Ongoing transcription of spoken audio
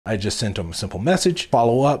I just sent them a simple message,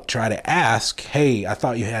 follow up, try to ask, hey, I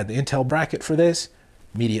thought you had the Intel bracket for this.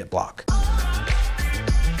 Immediate block.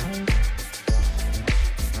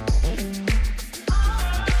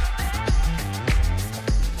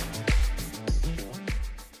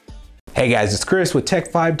 Hey guys, it's Chris with Tech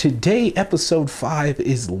 5. Today, episode 5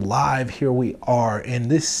 is live. Here we are. In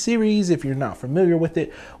this series, if you're not familiar with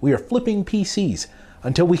it, we are flipping PCs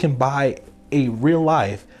until we can buy a real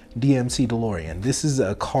life DMC Delorean. This is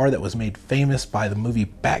a car that was made famous by the movie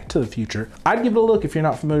Back to the Future. I'd give it a look if you're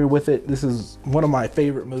not familiar with it. This is one of my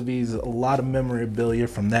favorite movies. A lot of memorabilia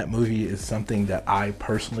from that movie is something that I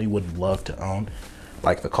personally would love to own,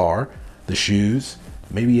 like the car, the shoes,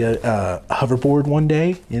 maybe a hoverboard one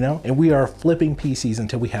day, you know? And we are flipping PCs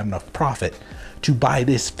until we have enough profit to buy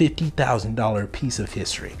this $50,000 piece of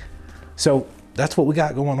history. So that's what we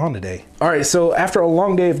got going on today. All right, so after a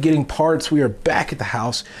long day of getting parts, we are back at the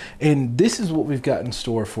house, and this is what we've got in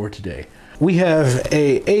store for today. We have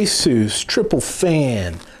a Asus triple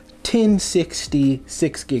fan 1060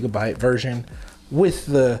 6GB version with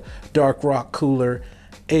the dark rock cooler,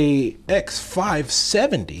 a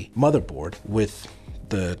X570 motherboard with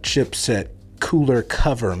the chipset cooler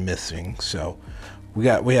cover missing, so we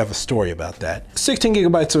have a story about that.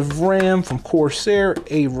 16GB of RAM from Corsair,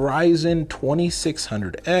 a Ryzen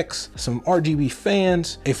 2600X, some RGB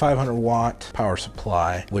fans, a 500 watt power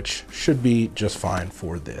supply, which should be just fine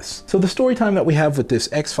for this. So the story time that we have with this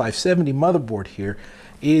X570 motherboard here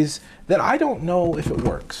is that I don't know if it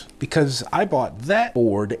works, because I bought that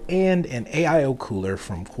board and an AIO cooler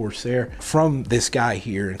from Corsair from this guy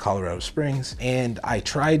here in Colorado Springs, and I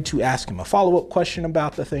tried to ask him a follow-up question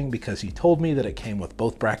about the thing because he told me that it came with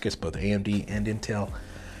both brackets, both AMD and Intel,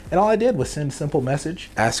 and all I did was send a simple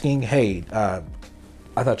message asking, hey, I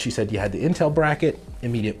thought you said you had the Intel bracket.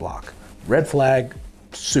 Immediate block. Red flag,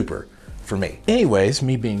 super for me. Anyways,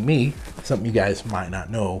 me being me, something you guys might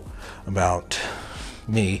not know about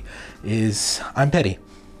me is I'm petty.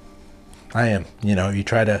 I am. You know, you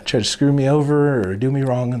try to screw me over or do me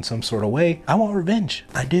wrong in some sort of way, I want revenge.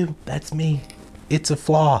 I do. That's me. It's a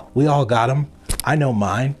flaw. We all got them. I know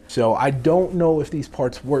mine. So I don't know if these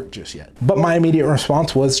parts work just yet. But my immediate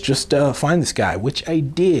response was just find this guy, which I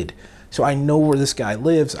did. So I know where this guy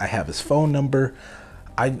lives. I have his phone number.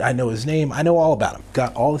 I know his name. I know all about him.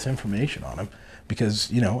 Got all this information on him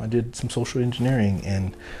because, you know, I did some social engineering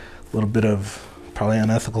and a little bit of probably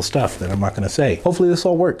unethical stuff that I'm not going to say. Hopefully this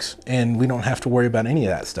all works and we don't have to worry about any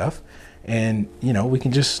of that stuff, and you know, we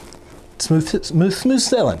can just smooth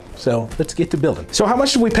sailing. So let's get to building. So how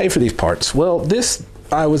much did we pay for these parts? Well, this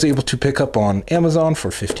I was able to pick up on Amazon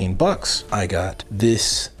for 15 bucks. I got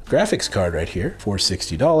this graphics card right here for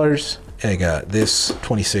 $60. I got this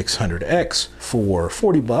 2600X for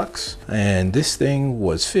 40 bucks, and this thing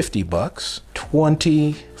was 50 bucks,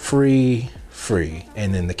 20 free,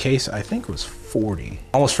 and then the case I think was 40.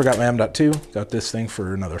 Almost forgot my M.2. Got this thing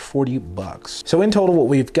for another 40 bucks. So in total, what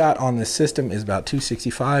we've got on this system is about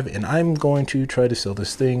 $265, and I'm going to try to sell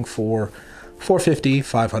this thing for $450,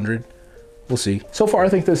 $500. We'll see. So far, I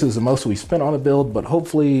think this is the most we spent on a build, but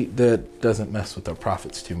hopefully that doesn't mess with our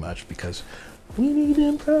profits too much because we need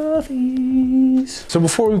them profits. So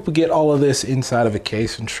before we get all of this inside of a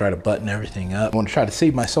case and try to button everything up, I want to try to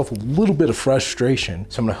save myself a little bit of frustration.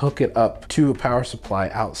 So I'm going to hook it up to a power supply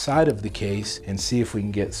outside of the case and see if we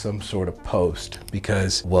can get some sort of post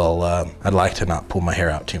because, well, I'd like to not pull my hair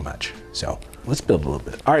out too much. So let's build a little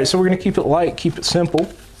bit. All right, so we're going to keep it light, keep it simple.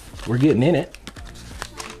 We're getting in it.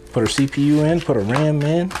 Put our CPU in, put a RAM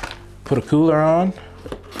in, put a cooler on.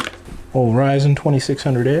 Old Ryzen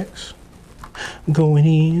 2600X. Going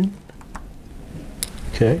in.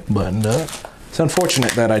 Okay, buttoned up. It's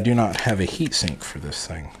unfortunate that I do not have a heatsink for this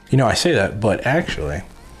thing. You know, I say that, but actually,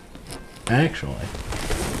 I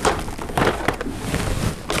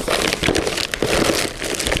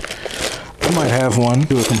might have one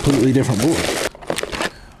to a completely different board.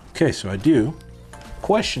 Okay, so I do.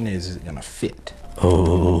 Question is it gonna fit?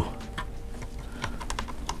 Oh,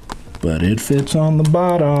 but it fits on the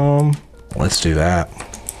bottom. Let's do that.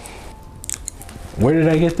 Where did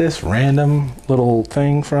I get this random little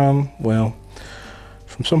thing from? Well,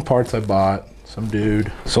 from some parts I bought. Some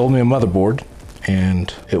dude sold me a motherboard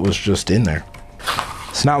and it was just in there.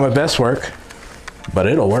 It's not my best work, but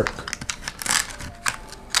it'll work.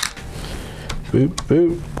 Boop,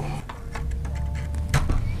 boop.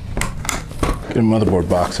 Get a motherboard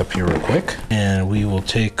box up here real quick. And we will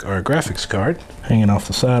take our graphics card, hanging off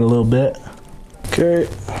the side a little bit. Okay.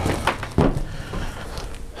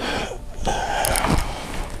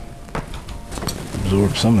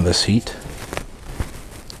 Absorb some of this heat.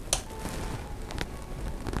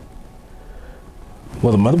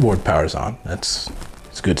 Well, the motherboard power's on. It's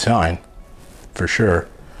a good sign, for sure.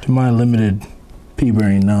 To my limited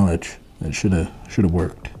pea-brain knowledge, that should have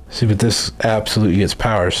worked. See, but this absolutely gets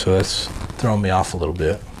power, so that's throwing me off a little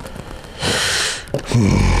bit.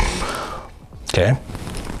 Okay,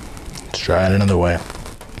 let's try it another way,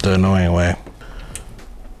 the annoying way.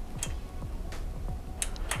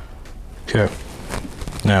 Okay,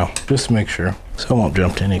 now just to make sure, so I won't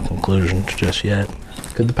jump to any conclusions just yet.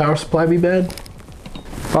 Could the power supply be bad?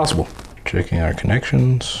 Possible. Checking our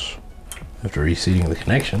connections. After reseating the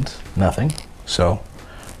connections, nothing. So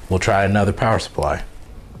we'll try another power supply.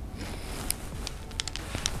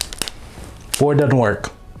 Or it doesn't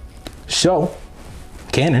work. So,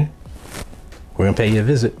 Canon, we're gonna pay you a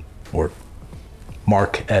visit. Or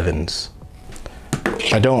Mark Evans.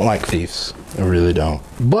 I don't like thieves, I really don't.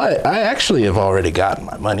 But I actually have already gotten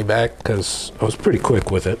my money back because I was pretty quick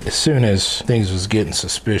with it. As soon as things was getting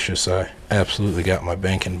suspicious, I absolutely got my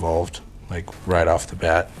bank involved, like right off the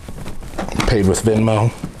bat. Paid with Venmo.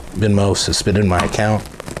 Venmo suspended my account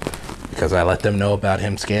because I let them know about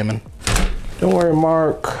him scamming. Don't worry,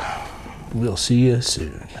 Mark. We'll see you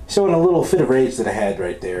soon. So in a little fit of rage that I had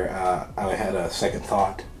right there, I had a second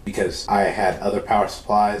thought because I had other power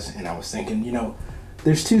supplies and I was thinking, you know,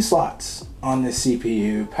 there's 2 slots on this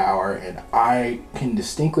CPU power and I can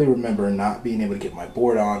distinctly remember not being able to get my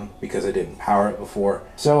board on because I didn't power it before.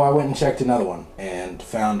 So I went and checked another one and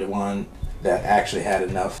found one that actually had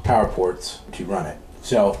enough power ports to run it.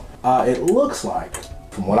 So it looks like,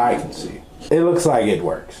 from what I can see, it looks like it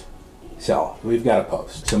works. So we've got a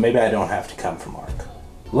post. So maybe I don't have to come from Mark.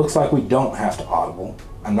 Looks like we don't have to audible.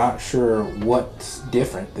 I'm not sure what's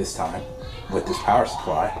different this time with this power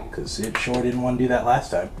supply because it sure didn't want to do that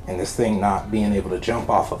last time. And this thing not being able to jump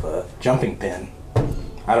off of a jumping pin.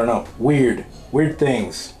 I don't know. Weird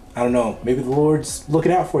things. I don't know. Maybe the Lord's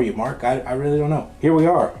looking out for you, Mark. I really don't know. Here we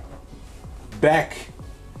are. Back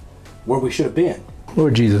where we should have been.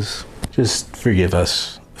 Lord Jesus, just forgive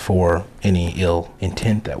us for any ill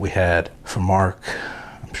intent that we had for Mark.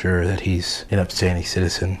 I'm sure that he's an upstanding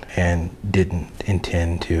citizen and didn't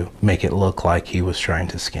intend to make it look like he was trying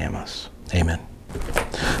to scam us. Amen.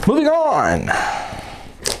 Moving on.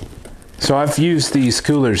 So I've used these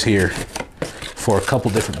coolers here for a couple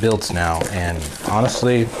different builds now, and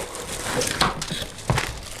honestly,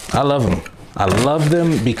 I love them. I love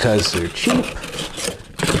them because they're cheap,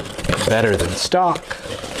 better than stock,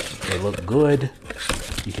 they look good.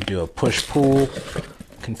 You can do a push-pull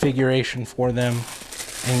configuration for them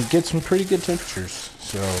and get some pretty good temperatures.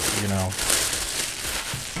 So, you know,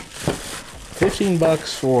 15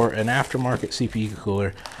 bucks for an aftermarket CPU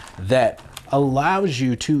cooler that allows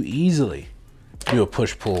you to easily do a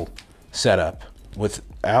push-pull setup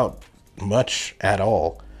without much at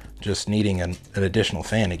all, just needing an additional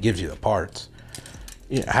fan. It gives you the parts.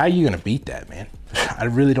 You know, how are you gonna beat that, man? I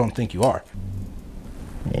really don't think you are.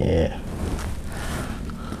 Yeah.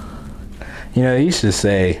 You know, they used to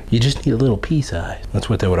say, you just need a little pea size. That's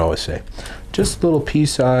what they would always say. Just a little pea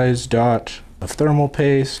size dot of thermal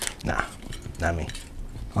paste. Nah, not me.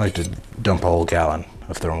 I like to dump a whole gallon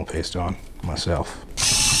of thermal paste on myself.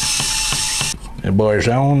 It boys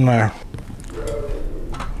on there.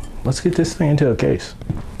 Let's get this thing into a case.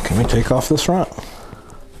 Can we take off this front?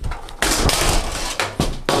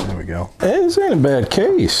 There we go. Hey, this ain't a bad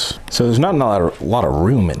case. So there's not a lot of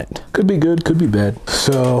room in it. Could be good, could be bad.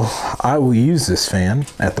 So I will use this fan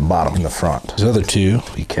at the bottom in the front. These other two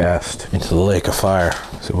we cast into the lake of fire.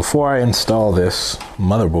 So before I install this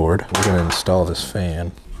motherboard, we're gonna install this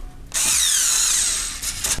fan.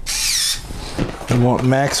 We want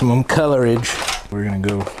maximum colorage. We're gonna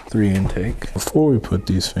go 3 intake. Before we put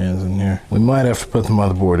these fans in here, we might have to put the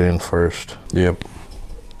motherboard in first. Yep.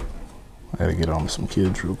 I gotta get on with some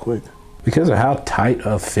kids real quick. Because of how tight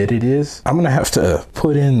a fit it is, I'm gonna have to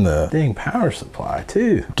put in the dang power supply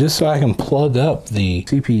too, just so I can plug up the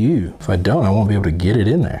CPU. If I don't, I won't be able to get it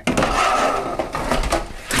in there.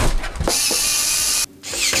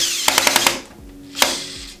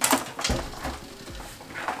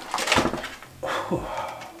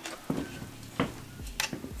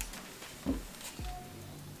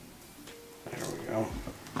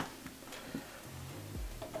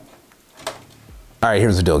 All right,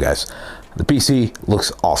 here's the deal, guys. The PC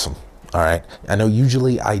looks awesome, all right? I know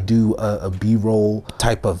usually I do a B-roll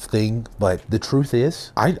type of thing, but the truth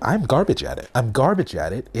is, I'm garbage at it. I'm garbage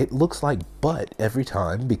at it. It looks like butt every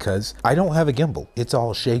time because I don't have a gimbal. It's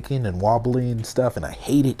all shaking and wobbly and stuff, and I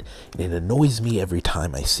hate it, and it annoys me every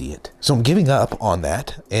time I see it. So I'm giving up on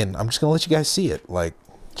that, and I'm just gonna let you guys see it. Like,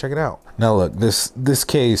 Check it out. Now look, this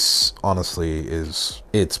case honestly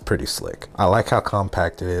it's pretty slick. I like how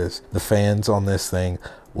compact it is. The fans on this thing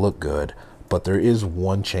look good, but there is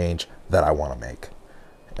one change that I want to make,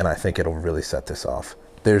 and I think it'll really set this off.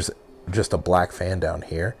 There's just a black fan down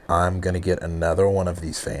here. I'm gonna get another one of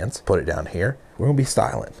these fans, put it down here. We're gonna be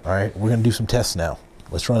styling. All right, we're gonna do some tests now.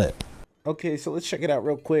 Let's run it. Okay, so let's check it out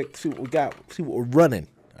real quick, see what we got, see what we're running.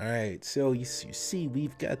 All right, so you see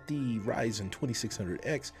we've got the Ryzen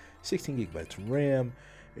 2600X, 16 gigabytes of RAM,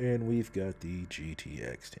 and we've got the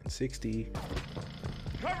GTX 1060.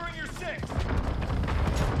 Covering your six.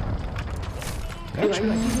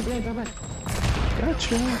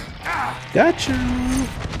 Gotcha.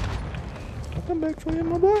 I'll come back for you,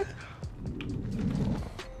 my boy.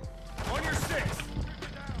 On your six.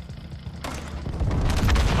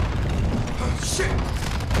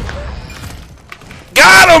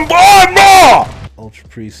 Got him, boy! More! Ultra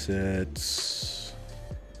presets.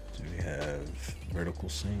 Do we have vertical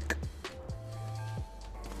sync?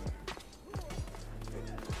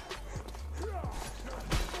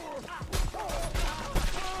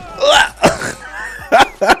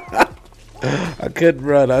 I couldn't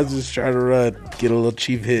run. I was just trying to run, get a little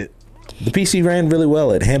cheap hit. The PC ran really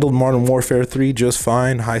well. It handled Modern Warfare 3 just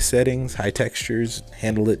fine. High settings, high textures,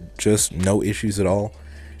 handled it just no issues at all.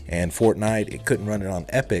 And Fortnite, it couldn't run it on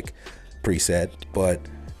Epic preset, but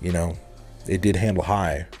you know, it did handle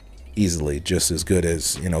high easily, just as good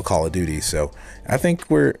as, you know, Call of Duty. So I think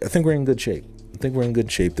we're in good shape.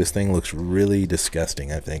 This thing looks really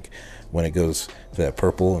disgusting, I think, when it goes to that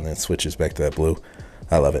purple and then switches back to that blue.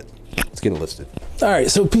 I love it. Let's get it listed. All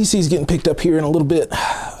right, so PC's getting picked up here in a little bit.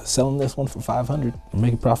 Selling this one for 500. We're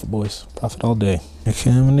making profit, boys. Profit all day. You're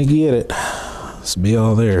coming to get it. This be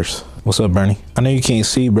all theirs. What's up, Bernie? I know you can't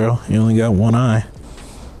see, bro. You only got one eye.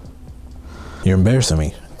 You're embarrassing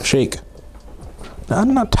me. Shake.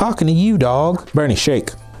 I'm not talking to you, dog. Bernie, shake.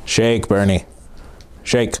 Shake, Bernie.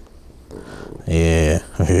 Shake. Yeah.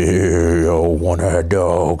 Oh, one-eyed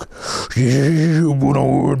dog. Yeah,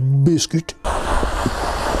 one-eyed biscuit.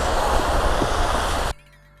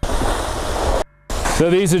 So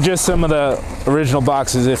these are just some of the original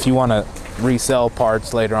boxes if you want to resell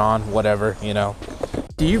parts later on, whatever, you know.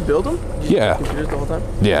 Do you build them? Yeah. Computers the whole time?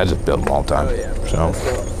 Yeah, I just build them all the time. Oh, yeah. So,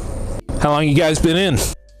 how long you guys been in?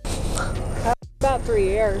 About 3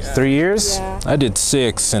 years. 3 years? Yeah. I did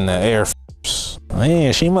 6 in the Air Force.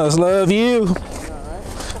 Man, she must love you.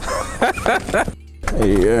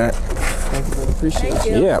 Yeah. Thank you, brother. Appreciate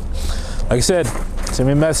it. Yeah. Like I said, send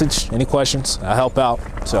me a message. Any questions? I'll help out.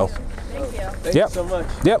 So. Thank you so much.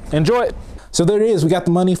 Yep, enjoy it. So there it is. We got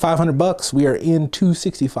the money, 500 bucks. We are in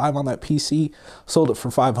 265 on that PC. Sold it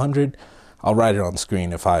for 500. I'll write it on the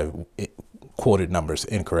screen if I quoted numbers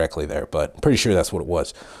incorrectly there, but I'm pretty sure that's what it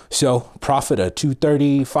was. So profit of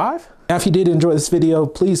 235. Now, if you did enjoy this video,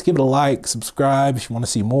 please give it a like, subscribe if you want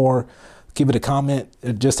to see more. Give it a comment.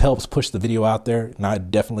 It just helps push the video out there, and I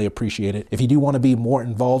definitely appreciate it. If you do want to be more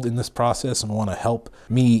involved in this process and want to help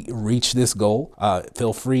me reach this goal,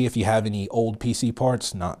 feel free if you have any old PC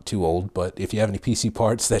parts, not too old, but if you have any PC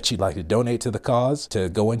parts that you'd like to donate to the cause to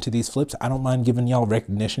go into these flips, I don't mind giving y'all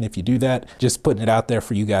recognition if you do that. Just putting it out there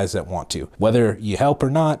for you guys that want to. Whether you help or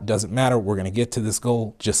not, doesn't matter. We're going to get to this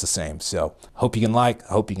goal just the same. So hope you can like,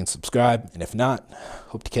 hope you can subscribe, and if not,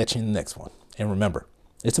 hope to catch you in the next one. And remember,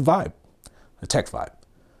 it's a vibe. A tech vibe.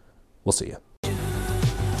 We'll see you.